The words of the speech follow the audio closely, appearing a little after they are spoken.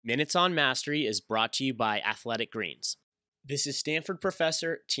Minutes on Mastery is brought to you by Athletic Greens. This is Stanford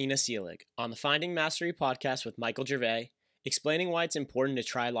professor Tina Seelig on the Finding Mastery podcast with Michael Gervais, explaining why it's important to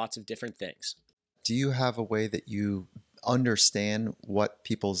try lots of different things. Do you have a way that you understand what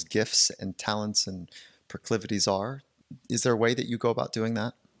people's gifts and talents and proclivities are? Is there a way that you go about doing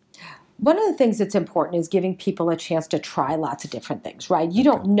that? One of the things that's important is giving people a chance to try lots of different things, right? You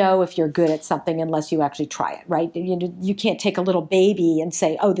don't know if you're good at something unless you actually try it, right? You can't take a little baby and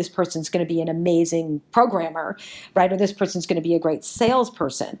say, oh, this person's going to be an amazing programmer, right? Or this person's going to be a great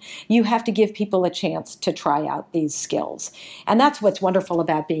salesperson. You have to give people a chance to try out these skills. And that's what's wonderful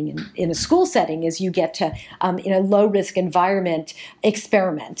about being in a school setting is you get to, in a low-risk environment,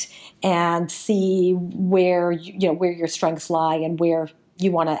 experiment and see where your strengths lie and where you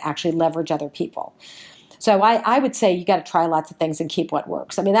want to actually leverage other people. So I would say you got to try lots of things and keep what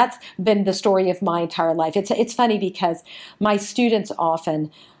works. I mean, that's been the story of my entire life. It's funny because my students often,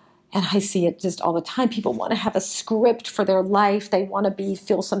 and I see it just all the time, people want to have a script for their life. They want to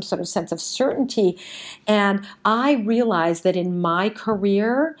feel some sort of sense of certainty. And I realized that in my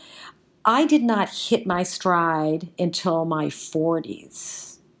career, I did not hit my stride until my 40s.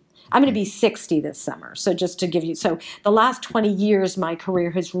 I'm going to be 60 this summer. So just to give you, so the last 20 years, my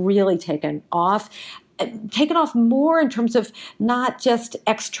career has really taken off more in terms of not just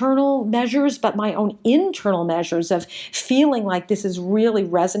external measures, but my own internal measures of feeling like this really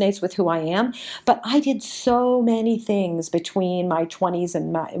resonates with who I am. But I did so many things between my 20s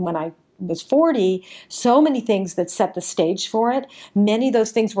and when I was 40, so many things that set the stage for it. Many of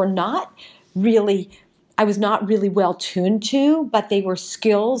those things were I was not really well tuned to, but they were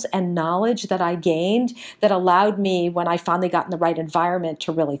skills and knowledge that I gained that allowed me, when I finally got in the right environment,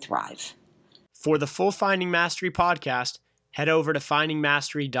 to really thrive. For the full Finding Mastery podcast, head over to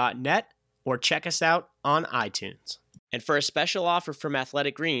findingmastery.net or check us out on iTunes. And for a special offer from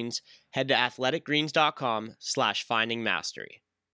Athletic Greens, head to athleticgreens.com/findingmastery.